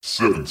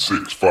7,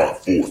 6, 5,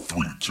 4,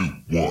 3, 2,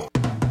 1.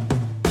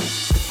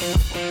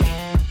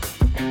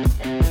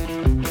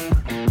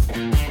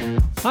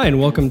 Hi, and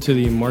welcome to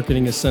the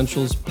Marketing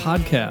Essentials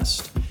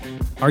podcast.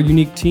 Our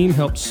unique team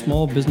helps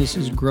small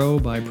businesses grow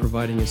by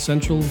providing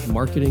essential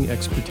marketing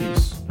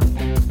expertise.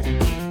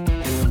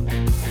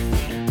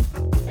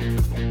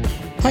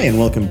 Hi, and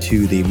welcome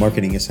to the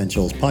Marketing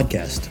Essentials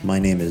podcast. My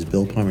name is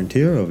Bill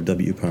Parmentier of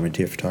W.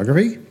 Parmentier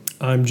Photography.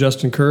 I'm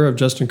Justin Kerr of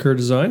Justin Kerr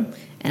Design.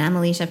 And I'm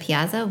Alicia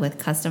Piazza with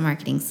Custom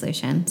Marketing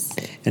Solutions.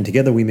 And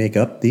together we make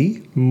up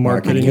the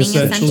Marketing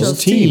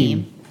Essentials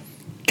team.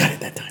 Got it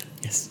that time.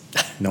 Yes.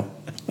 No.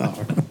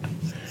 Oh.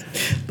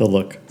 The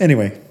look.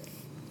 Anyway,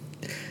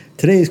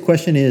 today's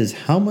question is,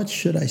 how much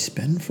should I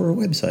spend for a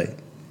website?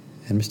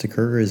 And Mr.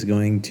 Kerr is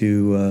going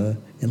to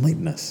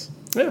enlighten us.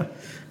 Yeah.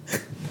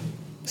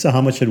 So how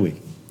much should we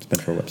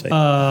spend for a website?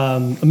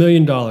 $1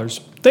 million.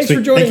 Thanks Sweet.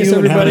 for joining Thank us, you,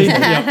 and everybody.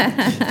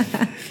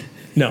 have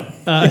No.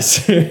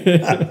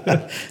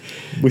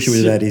 Wish it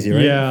was that easy,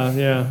 right?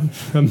 Yeah.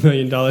 $1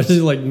 million. Just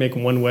like make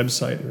one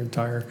website and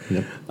retire.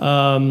 Yep.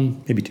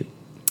 Maybe two.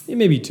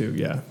 Maybe two,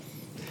 yeah.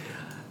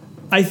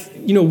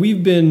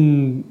 We've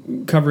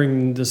been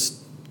covering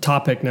this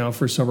topic now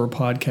for several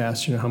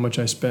podcasts. How much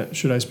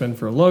should I spend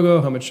for a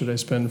logo? How much should I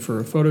spend for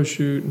a photo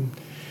shoot?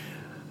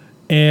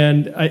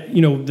 And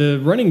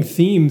the running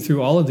theme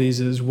through all of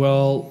these is,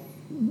 well,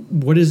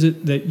 what is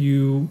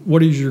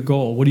your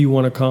goal? What do you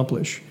want to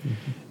accomplish?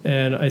 Mm-hmm.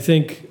 And I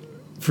think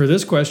for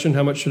this question,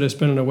 how much should I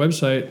spend on a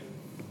website,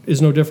 is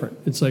no different.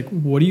 It's like,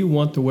 what do you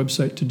want the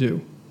website to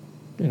do?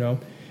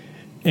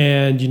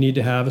 And you need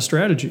to have a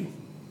strategy.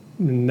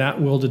 And that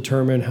will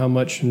determine how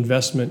much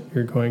investment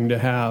you're going to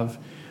have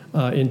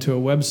into a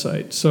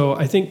website. So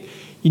I think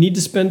you need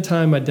to spend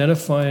time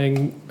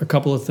identifying a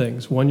couple of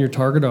things. One, your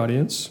target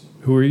audience.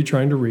 Who are you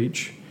trying to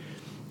reach?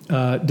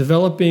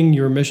 Developing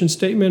your mission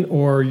statement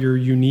or your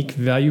unique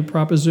value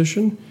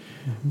proposition.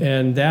 Mm-hmm.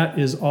 And that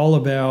is all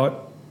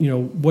about,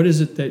 what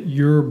is it that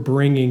you're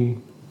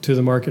bringing to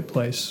the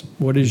marketplace?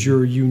 What is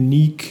your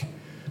unique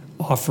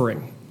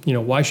offering?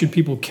 Why should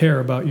people care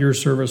about your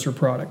service or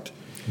product?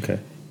 Okay.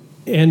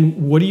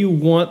 And what do you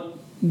want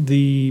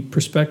the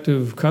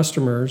prospective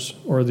customers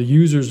or the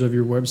users of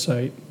your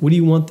website, what do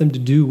you want them to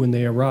do when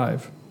they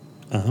arrive?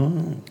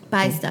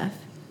 Buy stuff.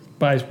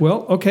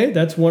 Well, okay,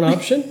 that's one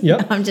option. Yep.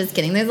 No, I'm just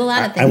kidding. There's a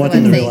lot of things. I want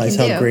them to realize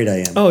how great I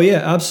am. Oh, yeah,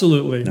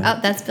 absolutely. No. Oh,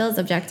 that's Bill's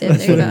objective.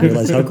 There you go.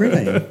 Realize how great I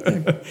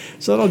am. Yeah.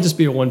 So that'll just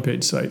be a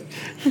one-page site.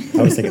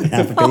 I was thinking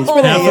half a page.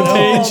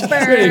 Half a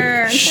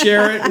page.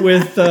 Share it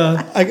with...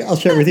 I'll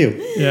share it with you.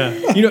 Yeah.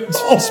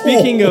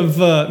 Speaking of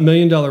 $1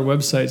 million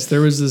websites,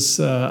 there was this,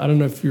 I don't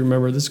know if you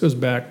remember, this goes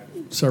back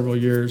several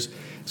years.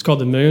 It's called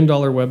the $1 Million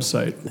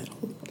Website.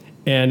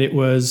 And it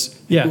was,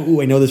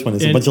 Ooh, I know this one.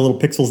 It's a bunch of little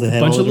pixels that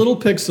had a bunch of little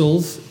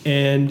pixels,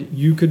 and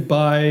you could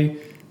buy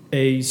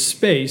a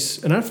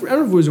space. And I don't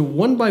know if it was a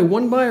 1 by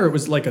 1 by or it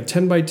was like a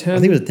 10 by 10. I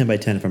think it was 10 by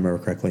 10 if I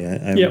remember correctly.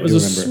 It was a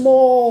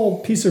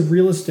small piece of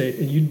real estate,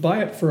 and you'd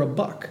buy it for $1,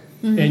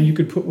 mm-hmm. and you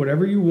could put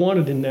whatever you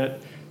wanted in that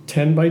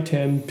 10 by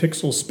 10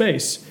 pixel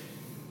space.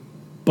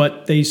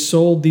 But they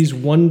sold these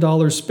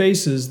 $1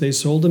 spaces. They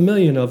sold 1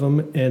 million of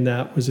them, and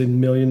that was $1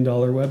 million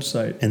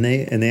website. And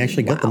they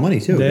actually got the money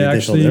too. They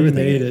actually sold everything.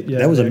 made it. Yeah,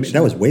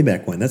 that was way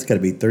back when. That's got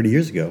to be 30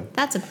 years ago.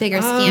 That's a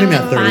bigger scam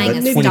than buying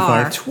a 25.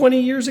 star. 20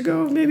 years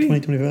ago, maybe.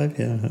 25.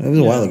 Yeah, it was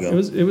a while ago.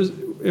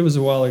 It was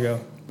a while ago.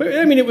 But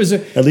I mean, it was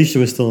at least it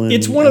was still in.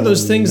 It's one of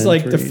those things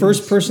like the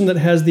first person that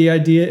has the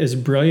idea is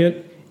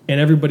brilliant, and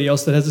everybody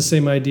else that has the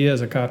same idea is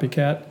a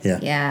copycat.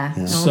 Yeah.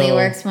 Only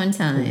works one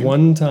time.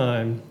 One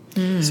time.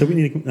 So we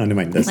need to. No, never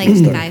mind. That's like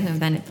the guy who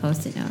invented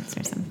Post-it notes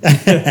or something.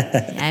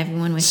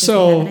 Everyone wishes they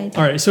had an idea.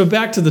 All right. So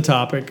back to the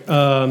topic.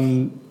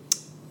 You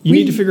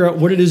need to figure out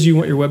what it is you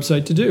want your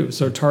website to do.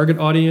 So target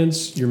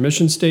audience, your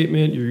mission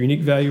statement, your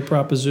unique value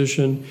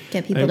proposition.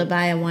 Get people to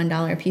buy a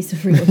 $1 piece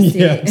of real estate.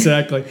 Yeah,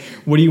 exactly.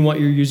 What do you want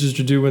your users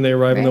to do when they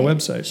arrive on the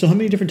website? So how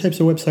many different types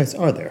of websites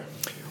are there?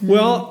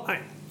 Well,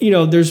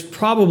 there's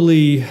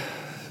probably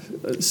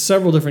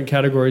several different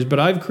categories, but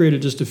I've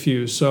created just a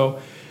few. So,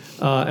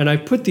 and I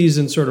put these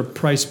in sort of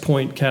price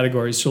point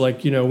categories. So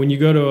like, when you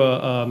go to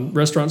a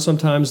restaurant,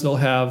 sometimes they'll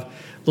have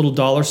little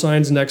dollar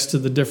signs next to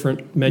the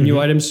different menu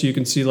Mm-hmm. items, so you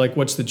can see like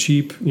what's the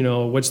cheap,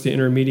 what's the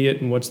intermediate,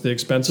 and what's the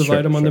expensive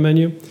item on the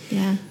menu.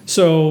 Yeah.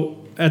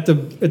 So at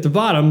the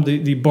bottom,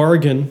 the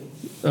bargain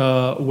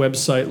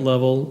website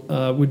level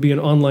would be an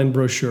online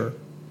brochure,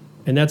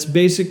 and that's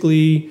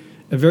basically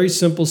a very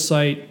simple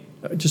site,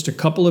 just a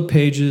couple of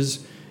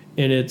pages,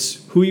 and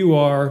it's who you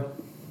are,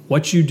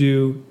 what you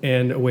do,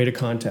 and a way to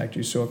contact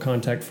you. So a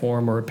contact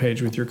form or a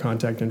page with your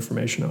contact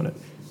information on it.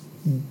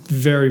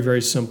 Very,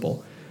 very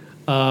simple.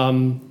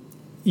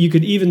 You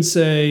could even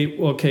say,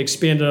 okay,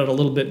 expand it out a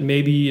little bit.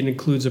 Maybe it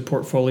includes a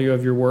portfolio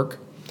of your work.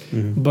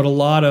 Mm-hmm. But a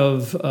lot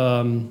of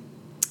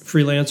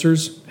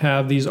freelancers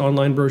have these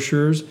online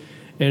brochures,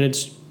 and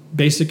it's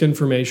basic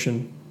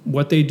information,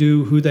 what they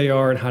do, who they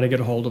are, and how to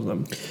get a hold of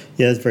them.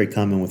 Yeah, that's very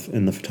common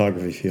in the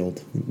photography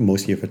field.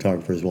 Most of your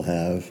photographers will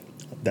have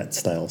that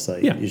style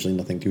site. Yeah. Usually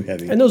nothing too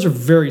heavy. And those are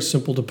very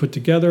simple to put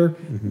together.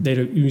 They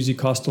don't usually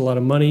cost a lot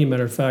of money.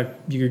 Matter of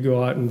fact, you could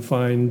go out and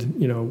find,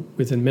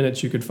 within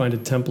minutes, you could find a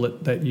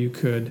template that you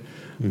could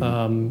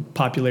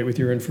populate with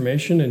your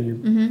information,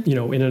 and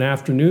in an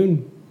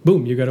afternoon,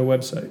 boom, you got a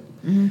website.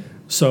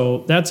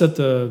 So that's at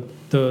the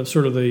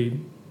sort of the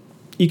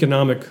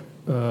economic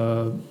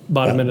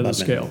bottom end of the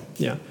scale.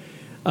 Yeah.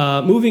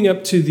 Moving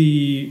up to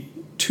the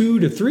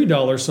 $2 to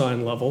 $3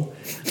 sign level.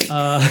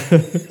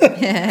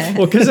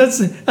 Well, because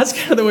that's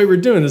kind of the way we're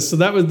doing this. So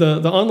that was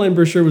the online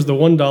brochure was the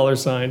 $1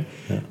 sign.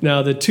 Yeah.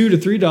 Now the $2 to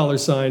 $3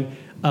 sign,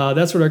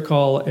 that's what I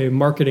call a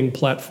marketing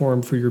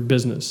platform for your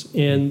business.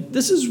 And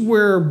this is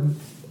where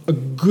a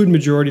good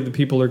majority of the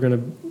people are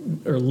going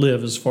to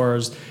live as far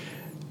as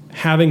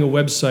having a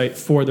website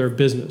for their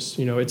business.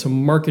 It's a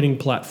marketing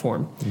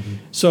platform.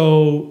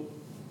 So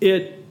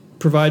it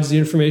provides the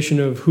information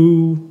of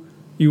who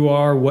you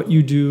are, what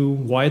you do,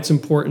 why it's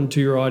important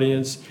to your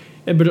audience,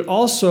 but it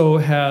also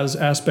has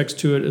aspects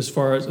to it as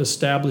far as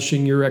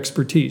establishing your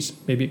expertise.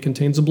 Maybe it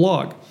contains a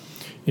blog,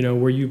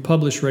 where you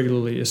publish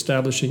regularly,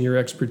 establishing your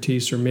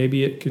expertise, or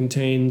maybe it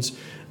contains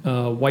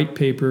white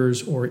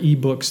papers or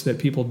ebooks that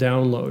people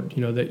download,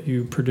 that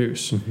you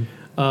produce.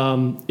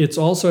 It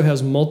also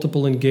has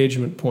multiple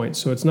engagement points,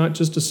 so it's not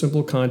just a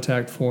simple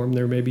contact form.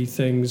 There may be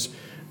things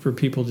for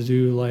people to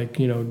do, like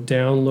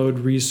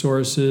download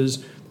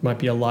resources. Might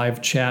be a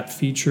live chat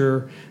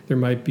feature. There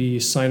might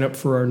be sign up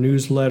for our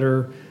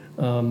newsletter.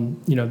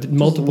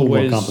 Multiple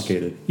ways. More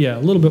complicated. Yeah,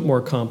 a little bit more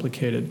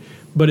complicated,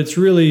 but it's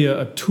really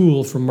a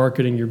tool for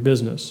marketing your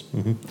business.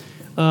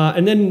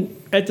 And then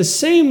at the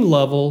same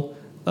level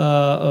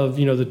of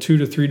the $2 to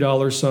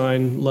 $3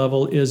 sign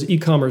level is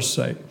e-commerce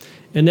site,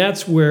 and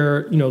that's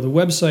where the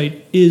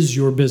website is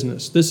your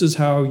business. This is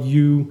how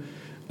you.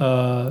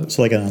 So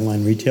like an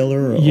online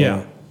retailer.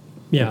 Yeah.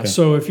 Okay.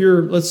 So if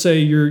let's say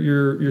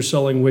you're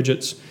selling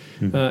widgets,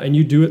 and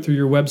you do it through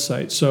your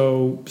website.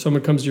 So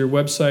someone comes to your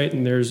website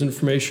and there's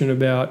information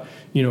about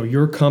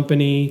your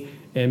company,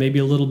 and maybe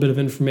a little bit of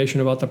information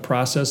about the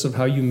process of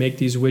how you make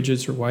these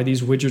widgets, or why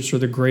these widgets are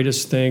the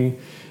greatest thing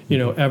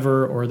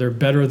ever, or they're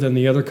better than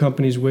the other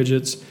company's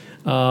widgets.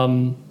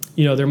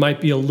 There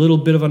might be a little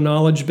bit of a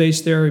knowledge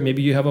base there.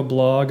 Maybe you have a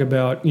blog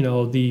about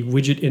the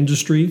widget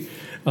industry,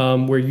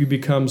 where you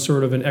become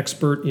sort of an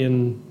expert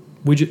in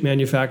widget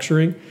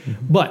manufacturing,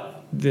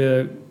 but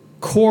the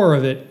core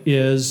of it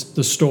is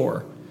the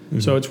store.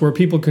 So it's where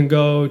people can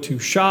go to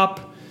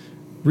shop,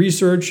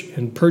 research,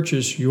 and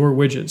purchase your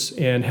widgets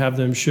and have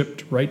them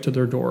shipped right to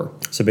their door.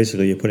 So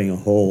basically you're putting a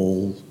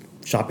whole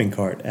shopping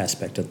cart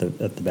aspect at the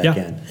back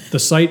end. The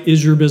site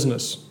is your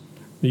business.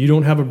 You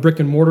don't have a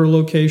brick and mortar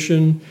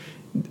location.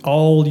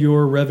 All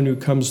your revenue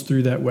comes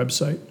through that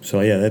website. So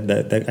yeah,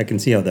 that I can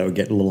see how that would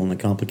get a little on the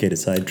complicated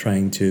side,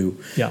 trying to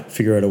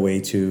figure out a way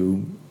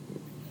to.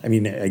 I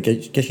mean, I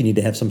guess you need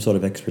to have some sort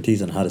of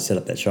expertise on how to set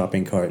up that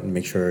shopping cart and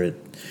make sure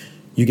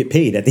you get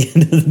paid at the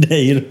end of the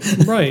day.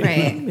 Right.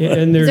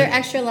 And is there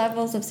extra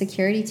levels of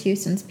security too,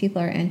 since people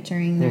are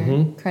entering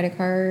their credit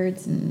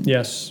cards? And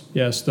Yes.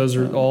 Those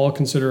are all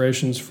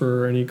considerations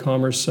for an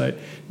e-commerce site.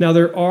 Now,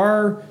 there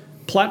are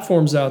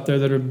platforms out there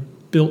that are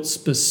built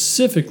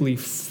specifically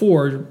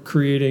for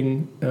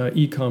creating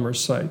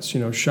e-commerce sites.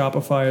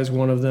 Shopify is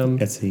one of them.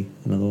 Etsy,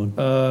 another one.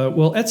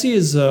 Well, Etsy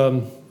is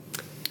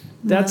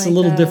that's like a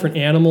little different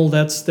animal.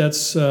 That's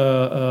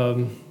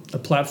a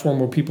platform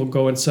where people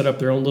go and set up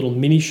their own little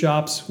mini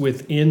shops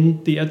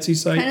within the Etsy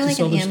site. Kind of like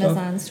sell an their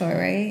Amazon stuff. store,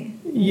 right?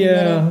 Yeah,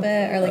 a little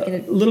bit, or like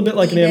a little bit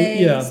like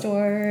eBay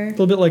store. A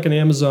little bit like an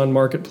Amazon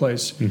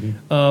marketplace.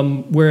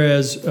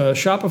 Whereas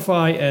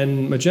Shopify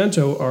and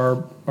Magento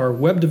are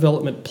web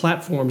development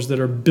platforms that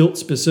are built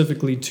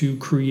specifically to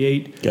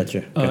create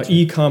Gotcha.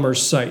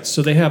 e-commerce sites.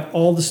 So they have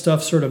all the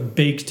stuff sort of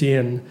baked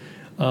in,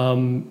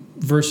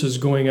 versus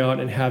going out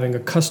and having a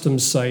custom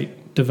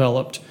site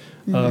developed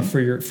for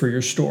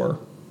your store.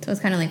 So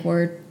it's kind of like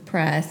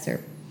WordPress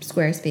or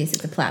Squarespace.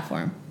 It's a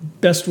platform.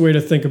 Best way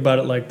to think about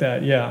it like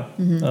that, yeah.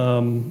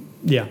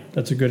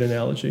 That's a good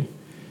analogy.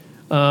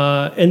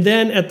 And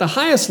then at the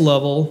highest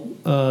level,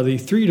 the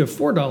 $3 to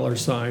 $4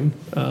 sign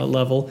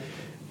level,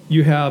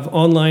 you have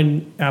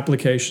online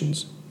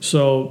applications.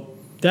 So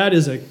that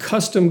is a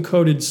custom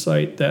coded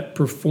site that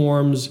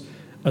performs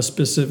a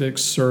specific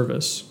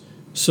service.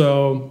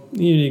 So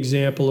you need an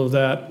example of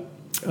that.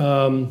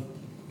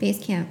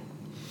 Basecamp.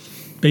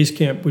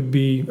 Basecamp would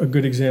be a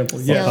good example.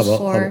 Yes.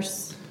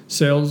 Salesforce.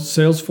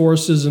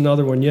 Salesforce is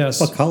another one. Yes.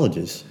 How about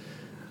colleges?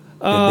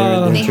 They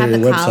have the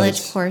websites.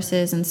 college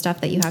courses and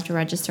stuff that you have to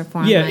register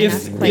for. Yeah,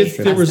 online. if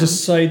there was a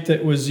site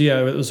that was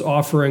it was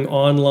offering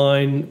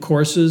online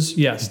courses,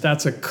 yes,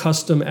 that's a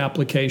custom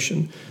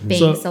application.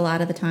 Banks a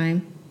lot of the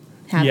time.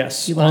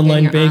 Yes, you log in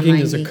online your banking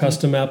online is a banking.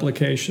 custom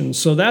application.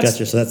 So that's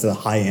Gotcha. So that's the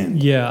high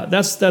end. yeah,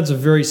 that's a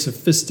very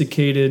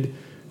sophisticated.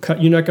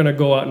 You're not going to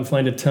go out and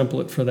find a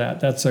template for that.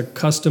 That's a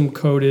custom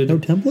coded No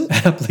template?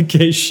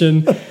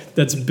 application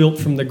that's built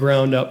from the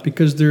ground up,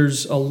 because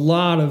there's a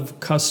lot of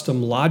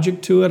custom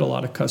logic to it, a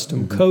lot of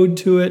custom code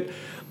to it.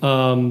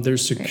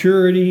 There's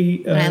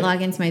security. When I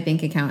log into my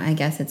bank account, I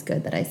guess it's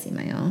good that I see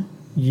my own.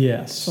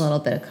 Yes. A little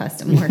bit of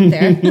custom work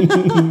there.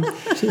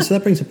 So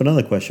that brings up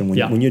another question.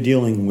 Yeah. When you're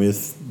dealing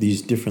with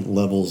these different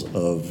levels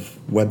of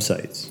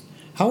websites,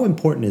 how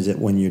important is it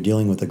when you're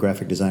dealing with a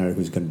graphic designer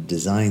who's going to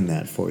design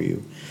that for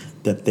you,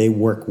 that they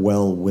work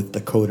well with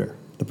the coder,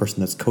 the person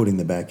that's coding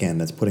the back end,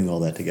 that's putting all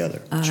that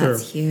together? Oh, Sure.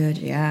 that's huge.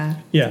 Yeah.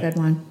 Yeah. That's a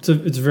good one.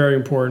 It's very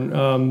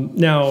important.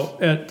 Now,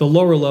 at the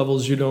lower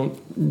levels,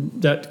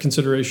 that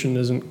consideration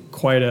isn't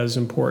quite as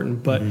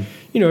important. But,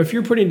 if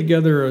you're putting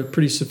together a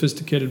pretty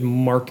sophisticated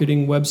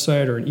marketing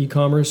website or an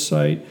e-commerce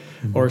site,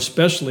 or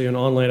especially an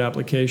online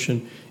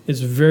application, it's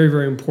very,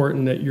 very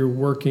important that you're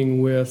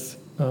working with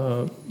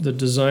the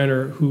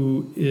designer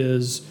who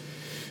is...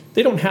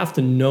 They don't have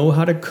to know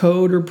how to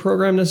code or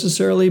program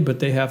necessarily,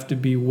 but they have to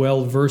be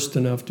well versed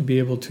enough to be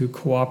able to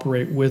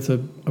cooperate with a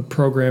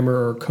programmer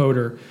or a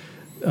coder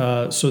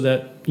so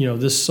that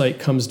this site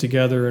comes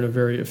together in a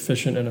very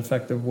efficient and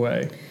effective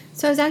way.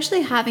 So I was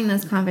actually having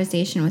this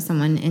conversation with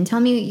someone, and tell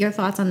me your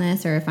thoughts on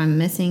this or if I'm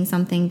missing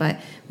something, but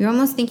we were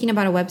almost thinking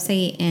about a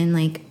website in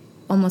like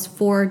almost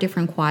 4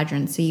 different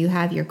quadrants. So you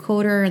have your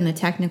coder and the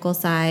technical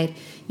side,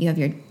 you have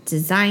your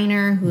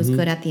designer who's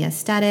good at the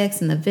aesthetics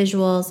and the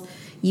visuals.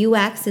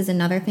 UX is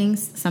another thing.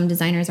 Some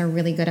designers are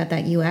really good at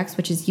that UX,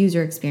 which is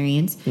user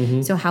experience.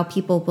 So how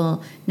people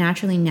will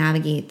naturally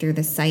navigate through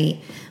the site.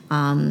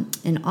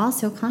 And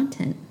also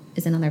content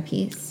is another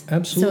piece.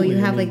 Absolutely. So you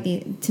have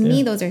to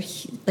me, those are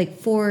like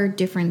 4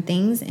 different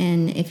things.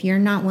 And if you're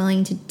not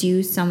willing to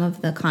do some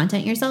of the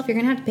content yourself, you're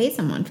going to have to pay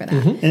someone for that.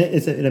 And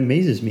it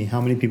amazes me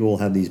how many people will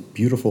have these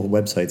beautiful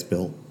websites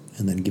built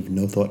and then give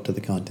no thought to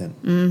the content.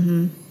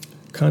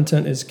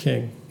 Content is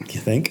king. You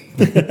think?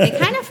 They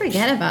kind of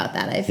forget about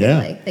that, I feel Yeah.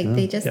 like.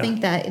 They just think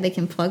that they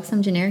can plug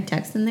some generic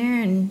text in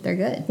there and they're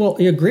good. Well,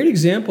 a great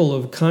example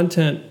of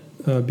content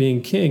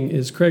being king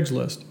is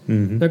Craigslist.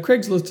 Now,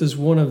 Craigslist is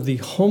one of the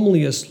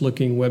homeliest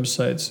looking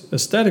websites,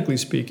 aesthetically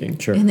speaking.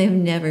 Sure. And they've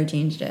never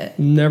changed it.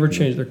 Never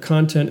changed. Their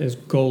content is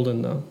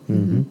golden, though.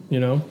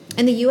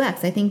 And the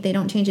UX, I think they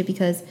don't change it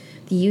because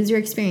the user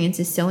experience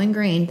is so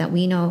ingrained that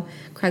we know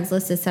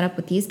Craigslist is set up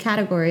with these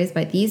categories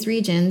by these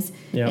regions,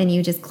 Yeah. and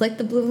you just click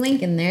the blue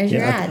link and there's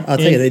your ad. I'll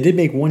tell you, they did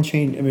make one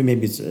change. I mean,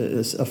 maybe it's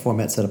a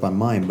format set up on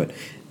mine, but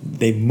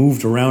they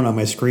moved around on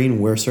my screen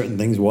where certain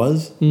things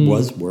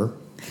were.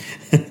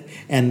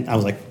 And I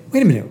was like,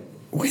 wait a minute,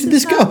 where did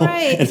this go? not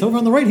right. And it's over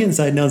on the right-hand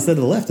side now instead of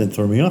the left, and it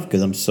threw me off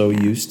because I'm so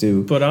used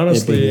to But it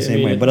honestly, being the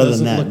same way. it But other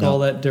doesn't than that, look no, all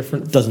that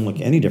different it doesn't look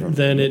any different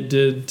than it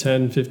did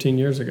 10, 15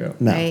 years ago.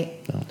 No, Right.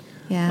 no.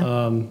 Yeah.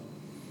 I'm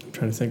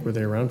trying to think, were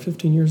they around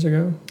 15 years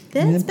ago?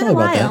 It's been a probably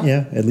while. about that.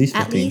 Yeah, at least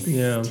 15. At least.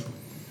 Yeah.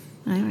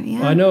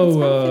 Yeah. I know,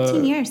 It's been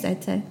 15 years,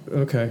 I'd say.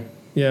 Okay.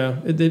 Yeah.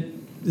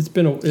 It's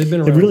been around.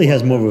 It really a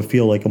has while more of a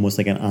feel like almost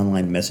like an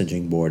online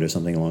messaging board or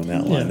something along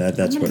that line. Yeah.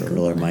 That's I'm what gonna it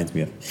really Google it. reminds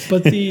me of.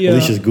 But the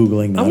Alicia's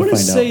Googling now I to want to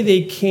find say out.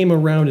 they came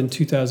around in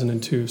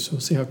 2002. So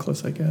we'll see how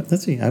close I get.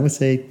 Let's see. I would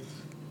say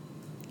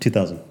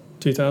 2000.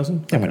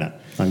 2000. Yeah, why not?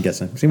 I'm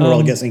guessing. See, we're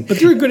all guessing. But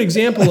they're a good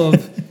example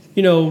of,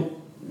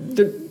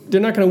 they're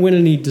not going to win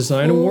any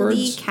design Holy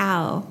awards.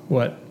 cow.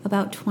 What?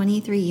 About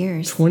 23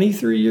 years.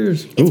 23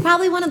 years. It's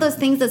probably one of those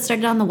things that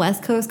started on the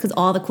West Coast because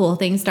all the cool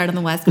things start on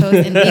the West Coast,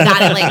 and we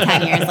got it like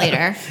 10 years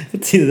later.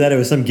 It's either that or it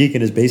was some geek in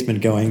his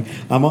basement going,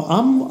 I'm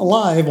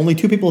alive. Only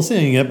 2 people are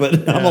seeing it,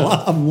 but I'm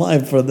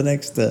alive for the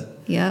next,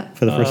 Yep.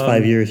 for the first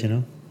 5 years,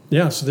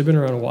 Yeah, so they've been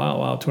around a while.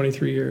 Wow,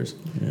 23 years.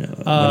 Yeah,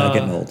 we're not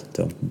getting old.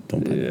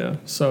 Don't Yeah,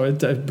 so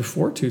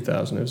before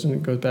 2000,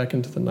 it goes back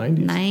into the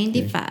 90s.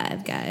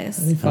 95, guys.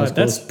 95.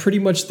 That's pretty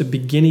much the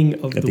beginning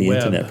of Got the the web.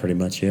 internet pretty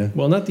much, yeah.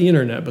 Well, not the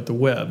internet, but the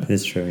web.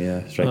 It's true,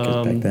 yeah. That's right,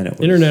 'cause back then it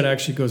was... Internet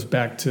actually goes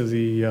back to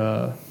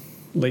the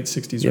late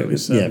 60s, early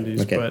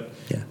 70s. okay. But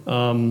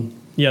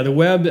Yeah. the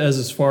web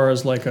as far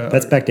as like a...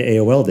 That's back to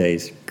AOL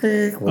days.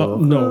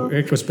 no,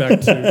 it goes back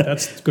to...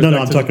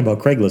 I'm talking about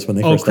Craigslist when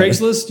they Oh, first started.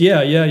 Craigslist?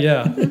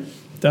 Yeah.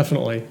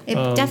 Definitely. It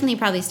definitely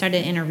probably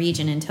started in a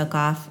region and took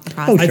off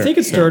across. Oh, I sure. think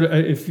it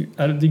started,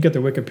 you got the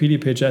Wikipedia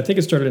page, I think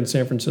it started in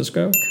San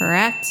Francisco.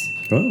 Correct.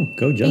 Oh,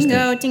 go Justin.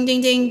 Bingo, ding,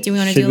 ding, ding. Do we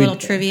want to Should do a we- little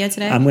trivia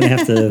today? I'm going to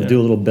have to do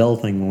a little bell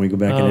thing when we go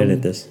back and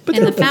edit this.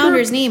 and the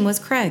founder's name was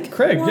Craig.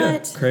 Craig, what? yeah.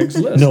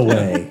 Craigslist. No yeah.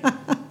 way.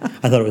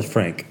 I thought it was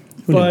Frank.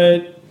 Who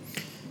knew?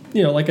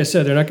 But, like I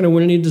said, they're not going to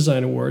win any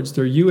design awards.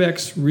 Their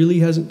UX really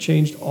hasn't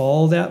changed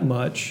all that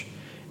much.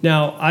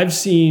 Now, I've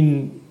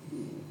seen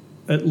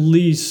at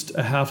least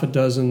a half a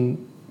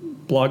dozen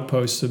blog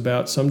posts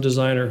about some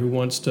designer who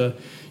wants to,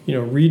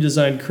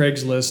 redesign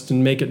Craigslist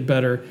and make it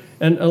better.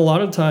 And a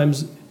lot of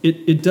times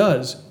it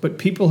does, but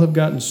people have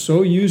gotten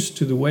so used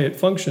to the way it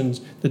functions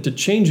that to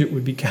change it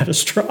would be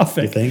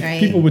catastrophic. You think? Right.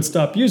 People would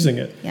stop using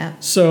it. Yeah.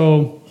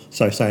 So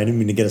Sorry, I didn't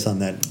mean to get us on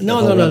that.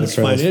 no, that's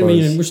fine. I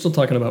mean, we're still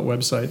talking about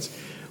websites,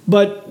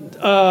 but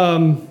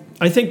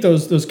I think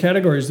those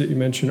categories that you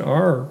mentioned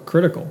are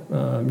critical.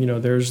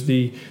 There's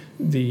the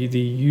the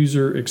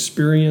user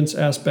experience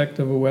aspect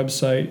of a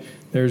website.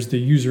 There's the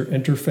user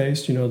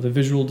interface, the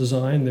visual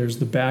design. There's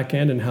the back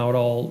end and how it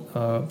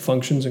all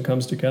functions and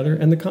comes together.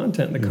 And the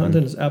content. The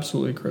content is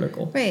absolutely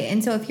critical. Right.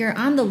 And so if you're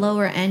on the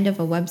lower end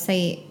of a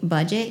website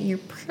budget, you're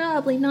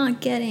probably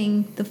not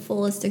getting the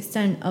fullest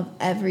extent of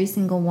every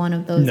single one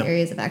of those No.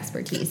 areas of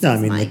expertise. No, I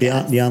is mean, my like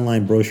guess. the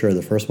online brochure,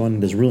 the first one,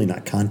 there's really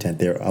not content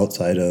there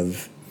outside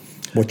of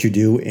what you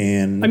do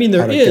and I mean,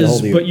 there how to get a hold is,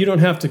 of you. but you don't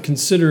have to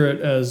consider it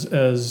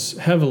as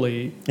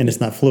heavily. And it's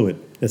not fluid.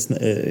 It's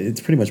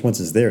pretty much once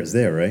it's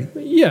there, right?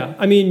 Yeah,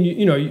 I mean,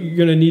 you're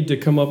going to need to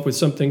come up with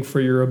something for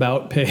your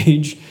about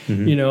page,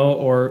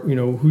 or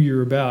who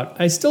you're about.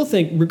 I still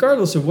think,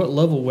 regardless of what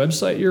level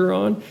website you're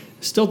on, I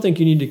still think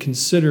you need to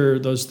consider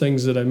those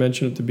things that I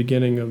mentioned at the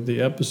beginning of the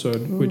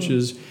episode, which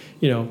is,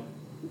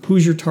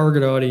 who's your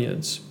target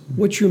audience?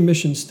 What's your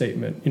mission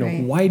statement?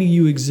 Right. Why do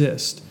you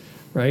exist,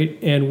 right?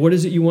 And what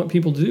is it you want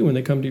people to do when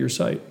they come to your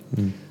site?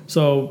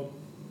 So,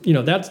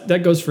 that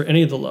goes for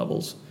any of the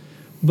levels,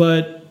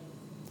 but.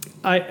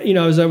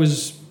 As I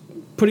was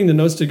putting the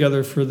notes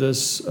together for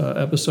this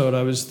episode,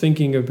 I was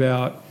thinking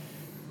about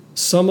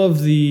some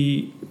of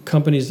the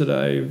companies that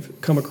I've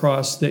come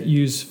across that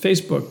use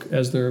Facebook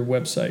as their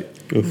website.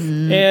 Oof.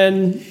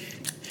 And,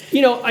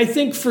 I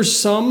think for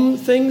some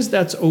things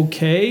that's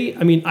okay.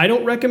 I mean, I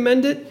don't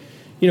recommend it.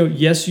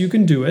 Yes, you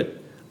can do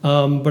it.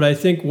 But I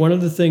think one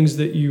of the things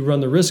that you run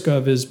the risk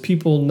of is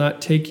people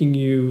not taking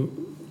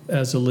you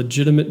as a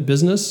legitimate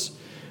business.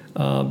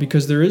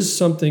 Because there is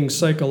something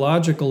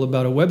psychological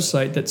about a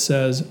website that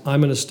says,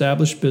 I'm an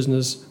established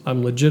business,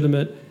 I'm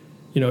legitimate,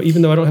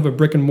 even though I don't have a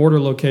brick and mortar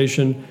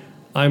location,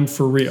 I'm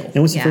for real.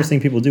 And what's the Yeah. first thing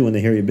people do when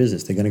they hear your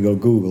business? They're going to go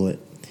Google it.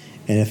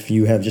 And if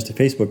you have just a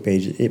Facebook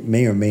page, it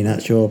may or may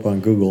not show up on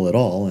Google at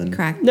all. And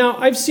Correct. Now,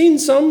 I've seen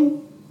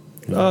some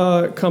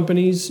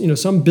companies,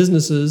 some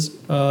businesses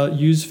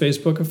use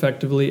Facebook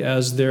effectively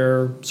as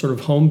their sort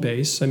of home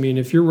base. I mean,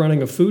 if you're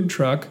running a food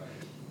truck,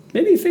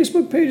 maybe a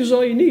Facebook page is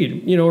all you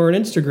need, or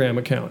an Instagram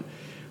account.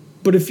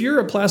 But if you're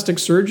a plastic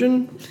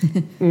surgeon,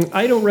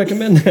 I don't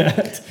recommend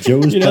that.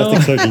 Joe's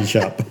Plastic Surgeon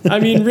Shop. I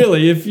mean,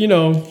 really, if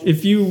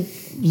you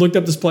looked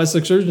up this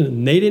plastic surgeon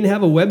and they didn't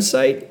have a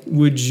website,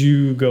 would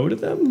you go to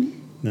them?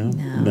 No.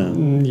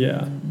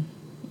 Yeah.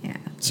 Yeah.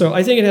 So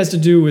I think it has to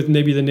do with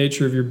maybe the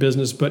nature of your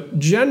business, but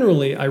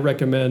generally I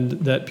recommend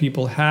that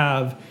people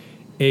have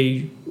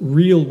a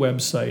real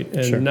website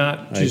and Sure.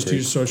 not I just agree.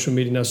 use social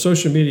media. Now,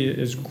 social media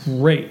is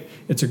great.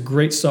 It's a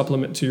great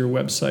supplement to your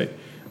website.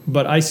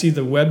 But I see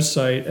the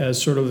website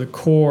as sort of the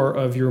core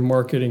of your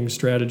marketing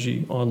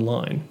strategy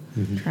online.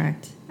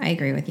 Correct. I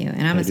agree with you.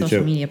 And I'm I a do social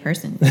too. media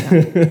person.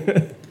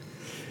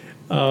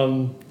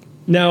 So.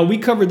 Now, we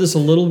covered this a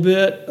little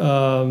bit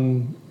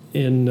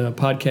in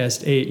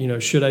podcast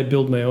 8, should I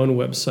build my own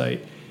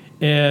website?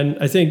 And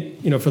I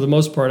think, for the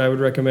most part, I would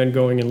recommend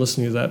going and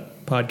listening to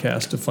that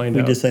podcast to find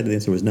We out. decided the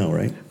answer was no,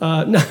 right?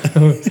 No,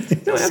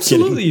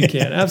 absolutely you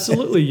can.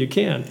 Absolutely you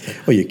can.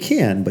 Well, you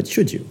can, but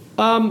should you?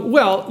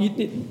 Well,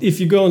 if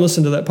you go and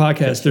listen to that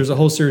podcast, there's a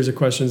whole series of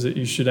questions that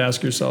you should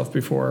ask yourself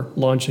before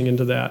launching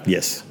into that.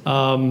 Yes.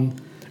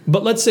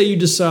 But let's say you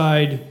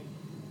decide,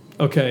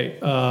 okay,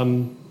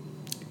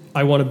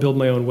 I want to build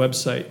my own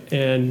website.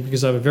 And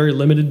because I have a very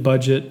limited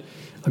budget,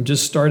 I'm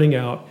just starting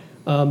out.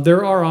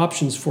 There are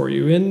options for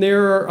you. And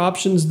there are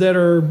options that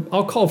are,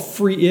 I'll call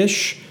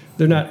free-ish.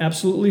 They're not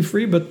absolutely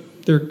free,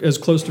 but they're as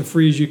close to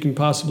free as you can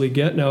possibly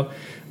get. Now,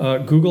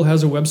 Google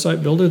has a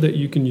website builder that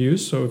you can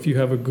use. So if you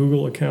have a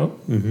Google account,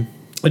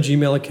 a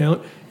Gmail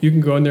account, you can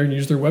go in there and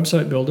use their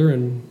website builder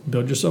and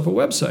build yourself a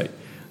website.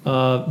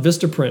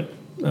 Vistaprint,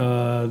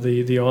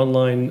 the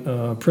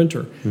online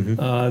printer,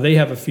 they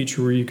have a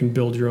feature where you can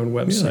build your own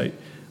website.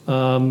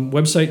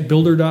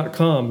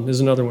 Websitebuilder.com is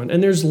another one.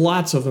 And there's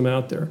lots of them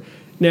out there.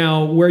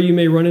 Now, where you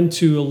may run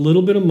into a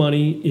little bit of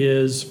money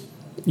is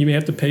you may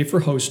have to pay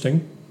for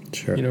hosting.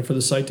 Sure. For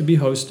the site to be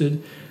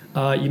hosted.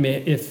 You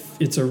may, if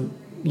it's a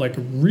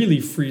really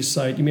free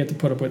site, you may have to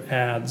put up with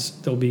ads.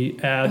 There'll be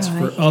ads Oh, I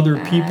for hate other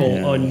that.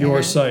 people on your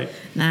Yeah. site.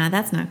 Nah,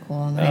 that's not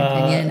cool in my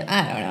opinion.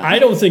 I don't know. I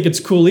don't think it's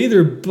cool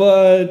either,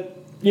 but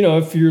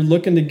if you're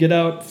looking to get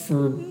out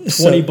for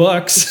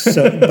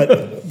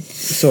 $20,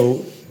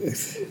 So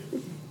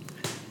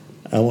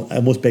I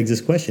almost begs this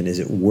question: is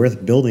it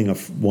worth building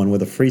one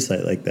with a free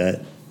site like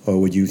that, or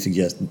would you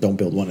suggest don't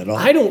build one at all?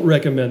 I don't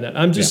recommend that.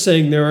 I'm just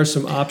saying there are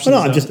some options. No,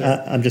 out I'm there.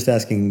 just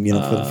asking.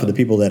 For the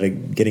people that are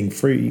getting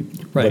free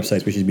Right.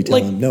 websites, we should be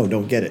telling Like- them, no,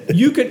 don't get it.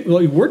 You can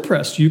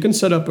WordPress. You can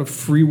set up a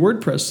free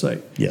WordPress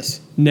site.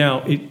 Yes.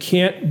 Now, it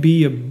can't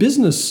be a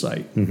business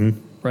site,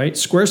 right?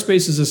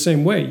 Squarespace is the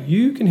same way.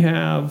 You can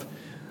have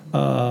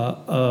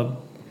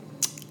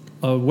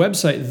a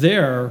website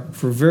there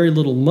for very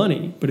little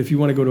money, but if you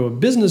want to go to a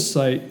business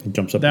site, It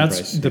jumps up in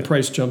price, the yeah.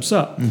 price jumps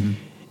up.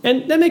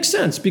 And that makes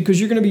sense because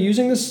you're going to be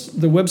using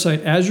the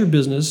website as your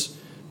business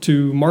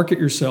to market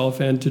yourself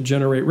and to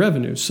generate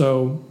revenue.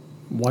 So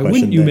why Question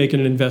wouldn't you that- make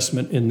an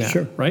investment in that,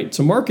 Sure. right? It's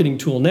a marketing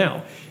tool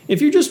now.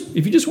 If you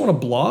just want to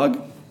blog,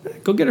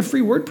 go get a free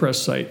WordPress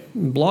site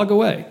and blog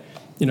away.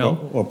 you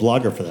know. Or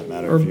Blogger, for that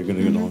matter, if you're going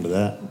to go into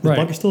that. Is Right.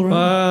 Blogger still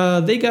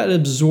around? They got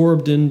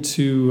absorbed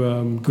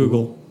into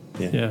Google.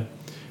 Yeah.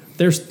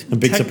 They're A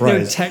big surprise.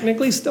 They're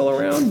technically still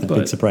around, Big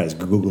but surprise.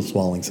 Google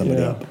swallowing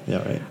somebody Yeah. up.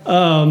 Yeah,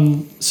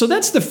 right. so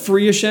that's the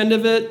free-ish end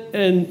of it.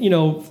 And, you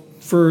know,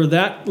 for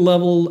that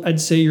level,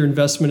 I'd say your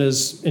investment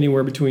is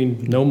anywhere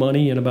between no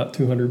money and about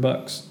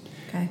 $200.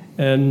 Okay.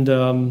 And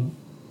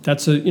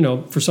that's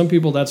for some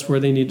people, that's where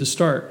they need to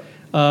start.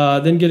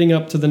 Then getting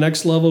up to the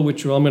next level,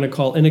 which I'm going to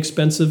call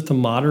inexpensive to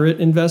moderate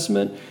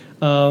investment.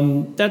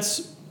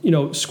 That's,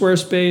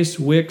 Squarespace,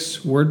 Wix,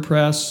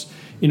 WordPress,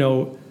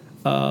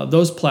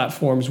 those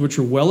platforms which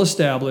are well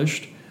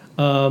established.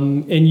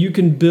 And you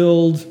can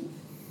build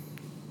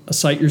a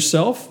site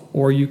yourself,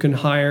 or you can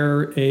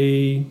hire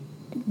a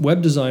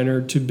web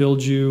designer to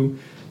build you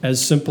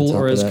as simple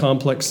or as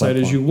complex site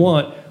as you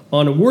want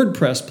on a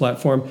WordPress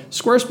platform.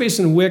 Squarespace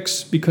and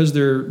Wix, because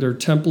they're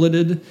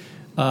templated,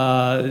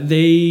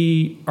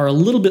 they are a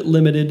little bit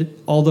limited,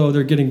 although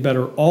they're getting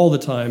better all the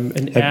time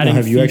and adding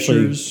have you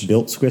features. actually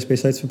built Squarespace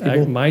sites for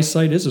people? My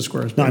site is a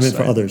Squarespace No, I meant site.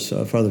 for others,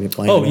 for other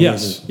people. Oh,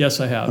 yes,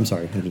 I have. I'm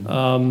sorry.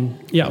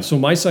 So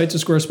my site's a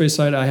Squarespace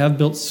site. I have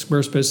built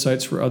Squarespace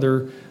sites for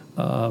other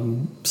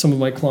some of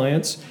my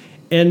clients,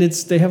 and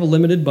they have a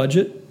limited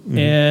budget,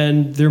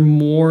 and they're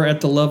more at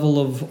the level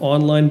of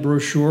online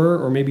brochure,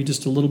 or maybe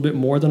just a little bit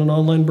more than an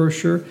online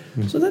brochure.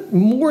 So that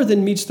more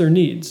than meets their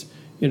needs,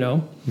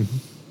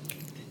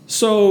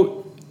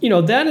 So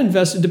that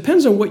it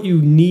depends on what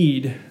you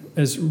need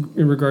as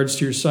in regards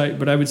to your site,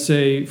 but I would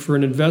say for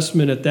an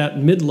investment at that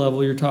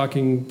mid-level, you're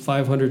talking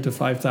 $500 to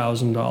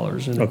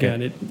 $5,000, and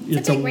again,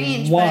 it's a a big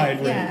range, wide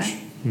but, yeah. range.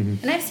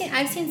 And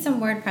I've seen some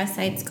WordPress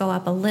sites go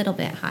up a little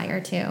bit higher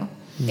too,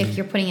 if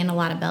you're putting in a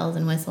lot of bells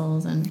and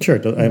whistles and. Sure,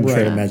 I'm sure.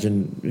 Right.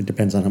 Imagine it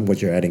depends on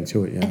what you're adding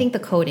to it. Yeah. I think the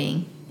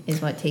coding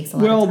is what takes a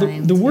lot of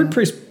time. The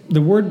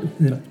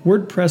too.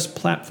 WordPress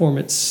platform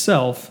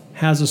itself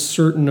has a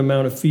certain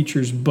amount of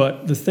features,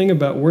 but the thing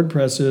about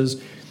WordPress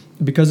is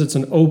because it's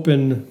an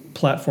open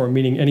platform,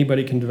 meaning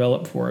anybody can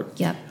develop for it.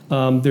 Yep.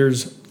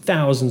 There's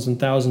thousands and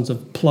thousands of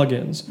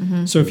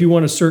plugins. So if you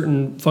want a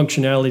certain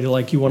functionality,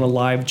 like you want a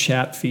live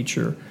chat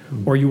feature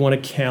or you want a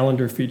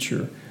calendar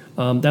feature,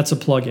 that's a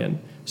plugin.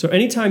 So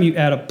anytime you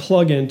add a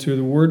plugin to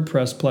the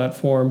WordPress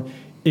platform,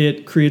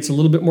 it creates a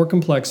little bit more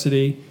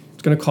complexity.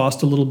 It's going to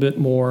cost a little bit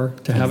more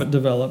to have it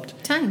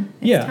developed. Time.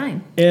 It's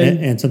time.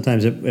 And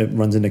sometimes it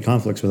runs into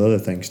conflicts with other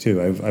things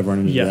too. I've run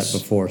into that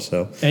before.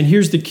 So and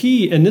here's the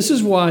key, and this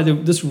is why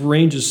this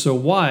range is so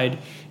wide,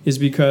 is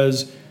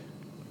because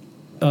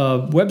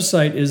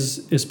website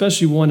is,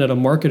 especially one at a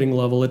marketing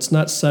level, it's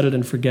not set it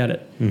and forget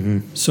it.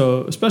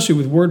 So especially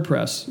with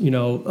WordPress,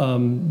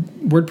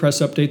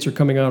 WordPress updates are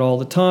coming out all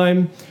the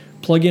time.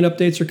 Plugin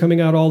updates are coming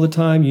out all the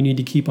time. You need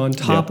to keep on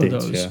top of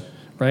those,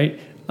 right?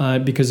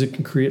 Because it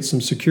can create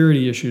some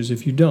security issues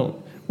if you don't.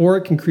 Or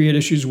it can create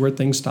issues where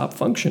things stop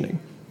functioning.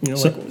 I'm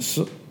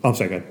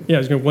sorry, go ahead.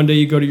 Yeah, one day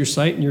you go to your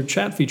site and your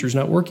chat feature is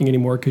not working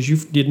anymore because you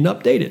didn't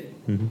update it.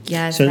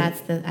 Yes, So-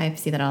 I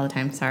see that all the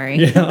time. Sorry.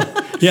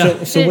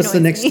 Yeah. So what's the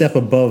annoys next me. step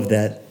above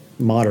that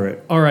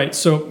moderate? All right,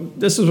 so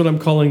this is what I'm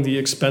calling the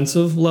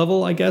expensive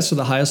level, I guess, or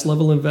the highest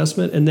level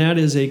investment, and that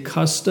is a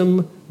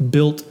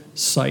custom-built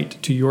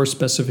site to your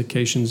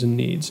specifications and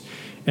needs.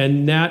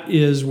 And that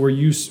is where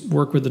you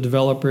work with a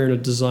developer and a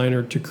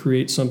designer to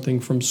create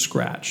something from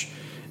scratch.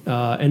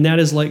 And that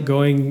is like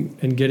going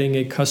and getting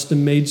a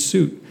custom-made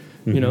suit.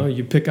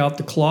 You pick out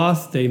the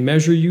cloth, they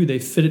measure you, they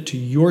fit it to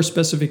your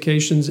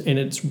specifications, and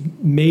it's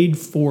made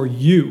for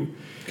you.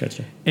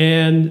 Gotcha.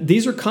 And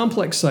these are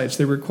complex sites.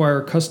 They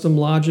require custom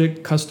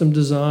logic, custom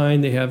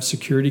design. They have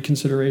security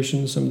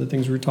considerations, some of the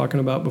things we were talking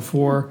about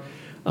before.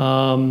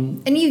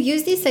 And you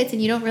use these sites and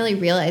you don't really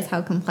realize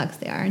how complex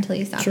they are until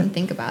you stop and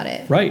think about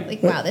it. Right.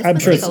 Like, wow, this I'm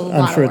must sure take a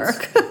lot of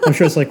work. I'm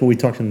sure it's like what we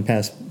talked in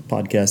past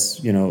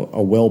podcasts.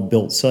 A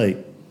well-built site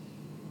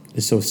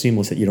is so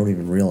seamless that you don't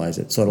even realize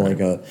it. Sort of like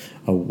a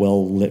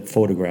well-lit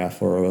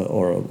photograph or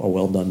a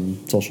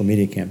well-done social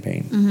media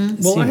campaign.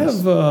 It's Well,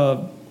 seamless.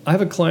 I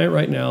have a client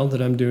right now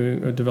that I'm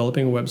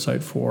developing a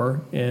website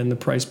for, and the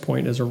price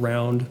point is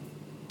around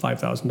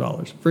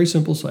 $5,000. Very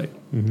simple site,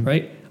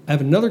 right? I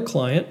have another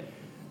client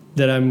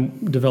that I'm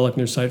developing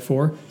their site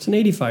for. It's an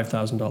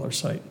 $85,000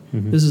 site.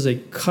 This is a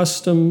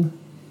custom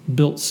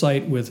built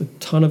site with a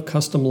ton of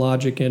custom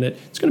logic in it.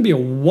 It's going to be a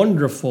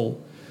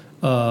wonderful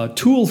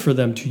tool for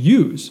them to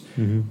use,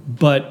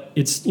 but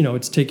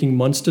it's taking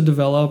months to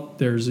develop.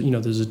 There's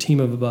a team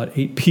of about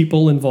 8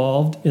 people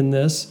involved in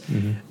this.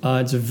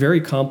 It's a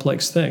very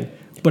complex thing,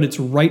 but it's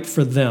right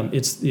for them.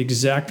 It's the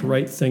exact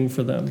right thing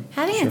for them.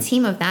 Having a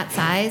team of that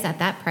size at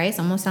that price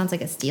almost sounds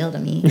like a steal to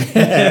me.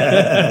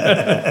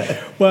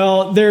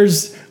 Well,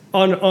 there's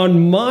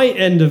on my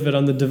end of it,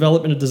 on the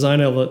development and design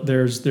element,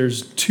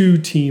 there's 2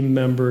 team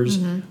members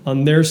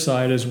on their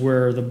side is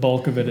where the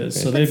bulk of it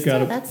is. So they've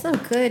got that's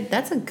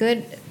a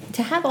good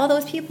to have all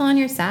those people on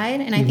your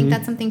side, and I think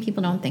that's something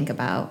people don't think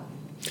about.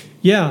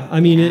 Yeah, I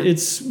mean, Yeah.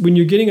 it's when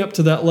you're getting up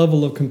to that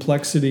level of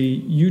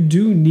complexity, you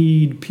do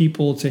need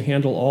people to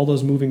handle all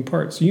those moving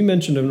parts. So you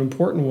mentioned an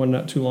important one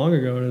not too long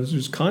ago, and it was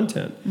just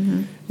content.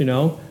 You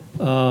know,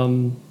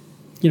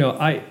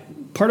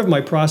 part of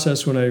my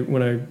process when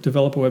I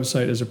develop a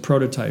website is a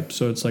prototype.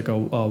 So it's like a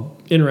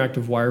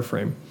interactive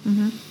wireframe,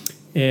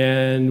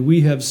 and we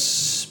have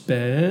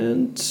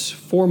spent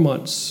 4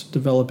 months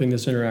developing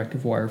this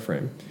interactive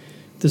wireframe.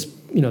 This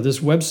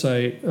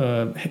website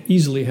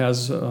easily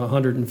has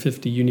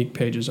 150 unique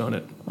pages on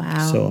it.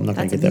 Wow. So I'm not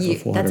going to get that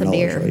for That's a $400,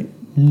 beer. right?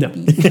 No.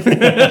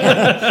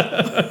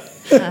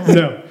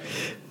 No.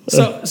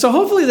 So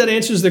hopefully that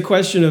answers the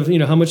question of,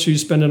 how much do you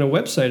spend on a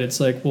website? It's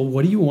like, well,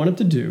 what do you want it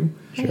to do?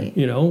 Right.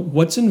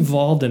 What's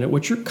involved in it?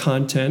 What's your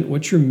content?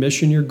 What's your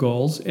mission, your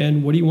goals?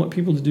 And what do you want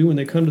people to do when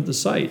they come to the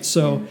site?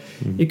 So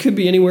it could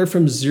be anywhere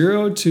from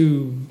 $0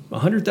 to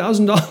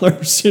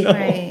 $100,000,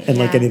 Right. And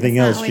like anything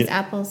it's else, not always you-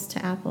 apples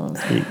to apples.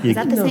 You- Is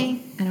that the No. saying?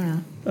 I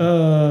don't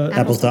know.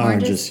 Apples to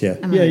oranges, yeah.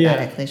 I'm Yeah, really yeah.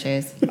 bad at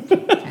cliches.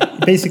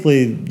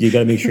 Basically, you got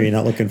to make sure you're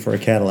not looking for a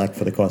Cadillac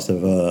for the cost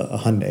of a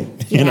Hyundai.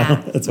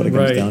 Yeah. That's what it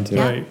comes Right, down to.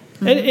 Yeah. right.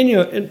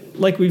 And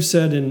like we've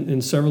said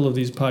in several of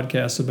these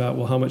podcasts about,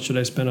 well, how much should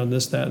I spend on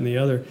this, that, and the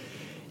other?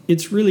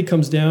 It really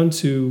comes down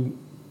to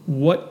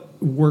what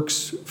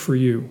works for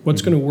you.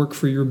 What's going to work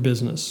for your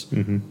business?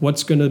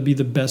 What's going to be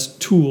the best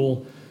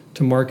tool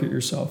to market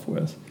yourself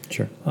with?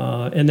 Sure.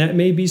 And that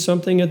may be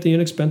something at the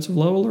inexpensive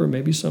level, or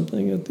maybe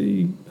something at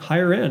the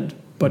higher end.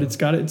 But it's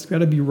got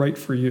to be right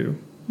for you.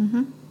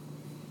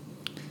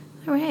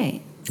 All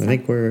right. I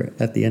think we're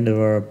at the end of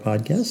our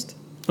podcast.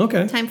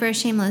 Okay. Time for a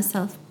shameless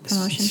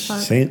self-promotion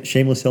plug.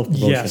 Shameless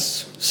self-promotion.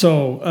 Yes.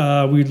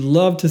 So we'd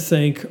love to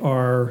thank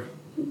our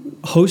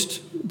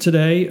host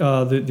today.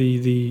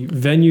 The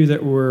venue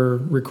that we're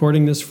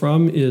recording this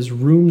from is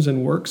Rooms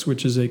and Works,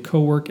 which is a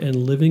co-work and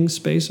living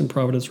space in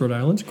Providence, Rhode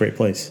Island. Great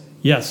place.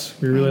 Yes,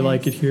 we really Very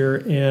like it nice.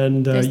 here.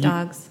 And There's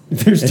dogs.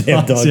 There's dogs. They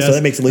have dogs, so yes.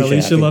 that makes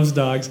Alicia happy. loves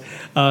dogs.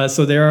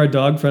 So they are a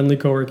dog-friendly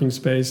co-working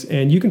space,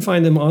 and you can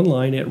find them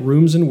online at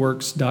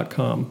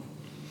roomsandworks.com.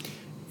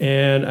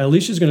 And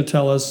Alicia's going to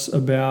tell us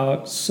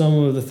about some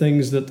of the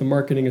things that the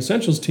Marketing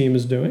Essentials team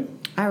is doing.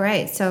 All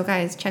right. So,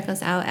 guys, check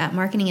us out at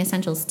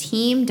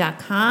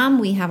marketingessentialsteam.com.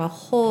 We have a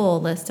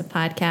whole list of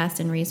podcasts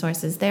and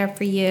resources there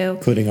for you.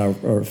 Including our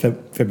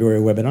February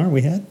webinar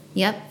we had.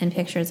 Yep. And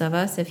pictures of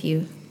us if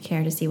you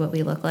care to see what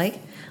we look like.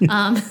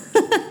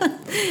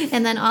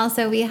 And then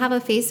also we have a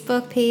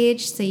Facebook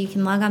page, so you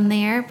can log on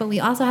there. But we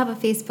also have a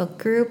Facebook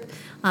group.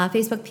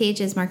 Facebook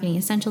page is Marketing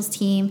Essentials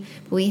Team.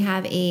 But we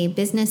have a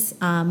business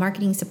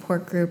marketing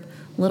support group,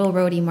 Little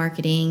Roadie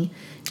Marketing.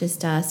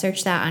 Just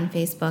search that on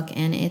Facebook,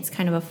 and it's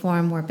kind of a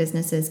forum where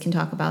businesses can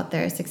talk about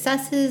their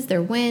successes,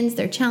 their wins,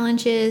 their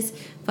challenges,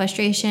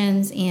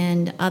 frustrations,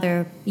 and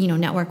other,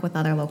 network with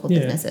other local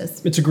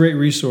businesses. It's a great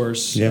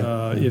resource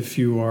Yeah. if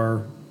you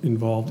are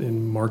involved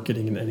in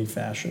marketing in any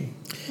fashion.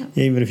 Yeah,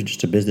 even if you're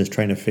just a business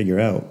trying to figure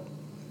out.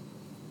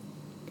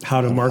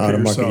 How to market,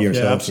 yourself, Yeah,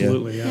 yeah.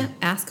 absolutely. Yeah. Yeah,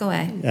 ask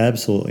away.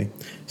 Absolutely.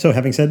 So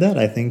having said that,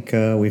 I think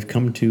we've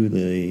come to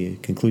the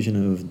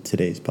conclusion of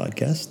today's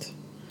podcast.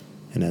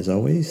 And as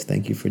always,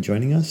 thank you for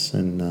joining us.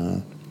 And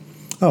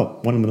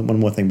one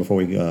more thing before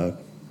we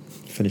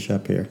finish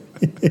up here.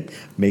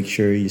 Make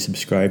sure you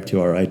subscribe to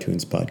our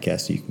iTunes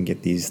podcast so you can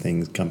get these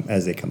things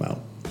as they come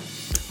out.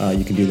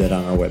 You can do that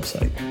on our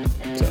website.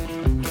 So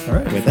All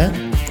right. with that,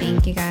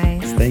 Thank you,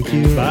 guys. thank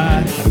you.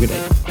 Bye. Have a good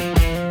day.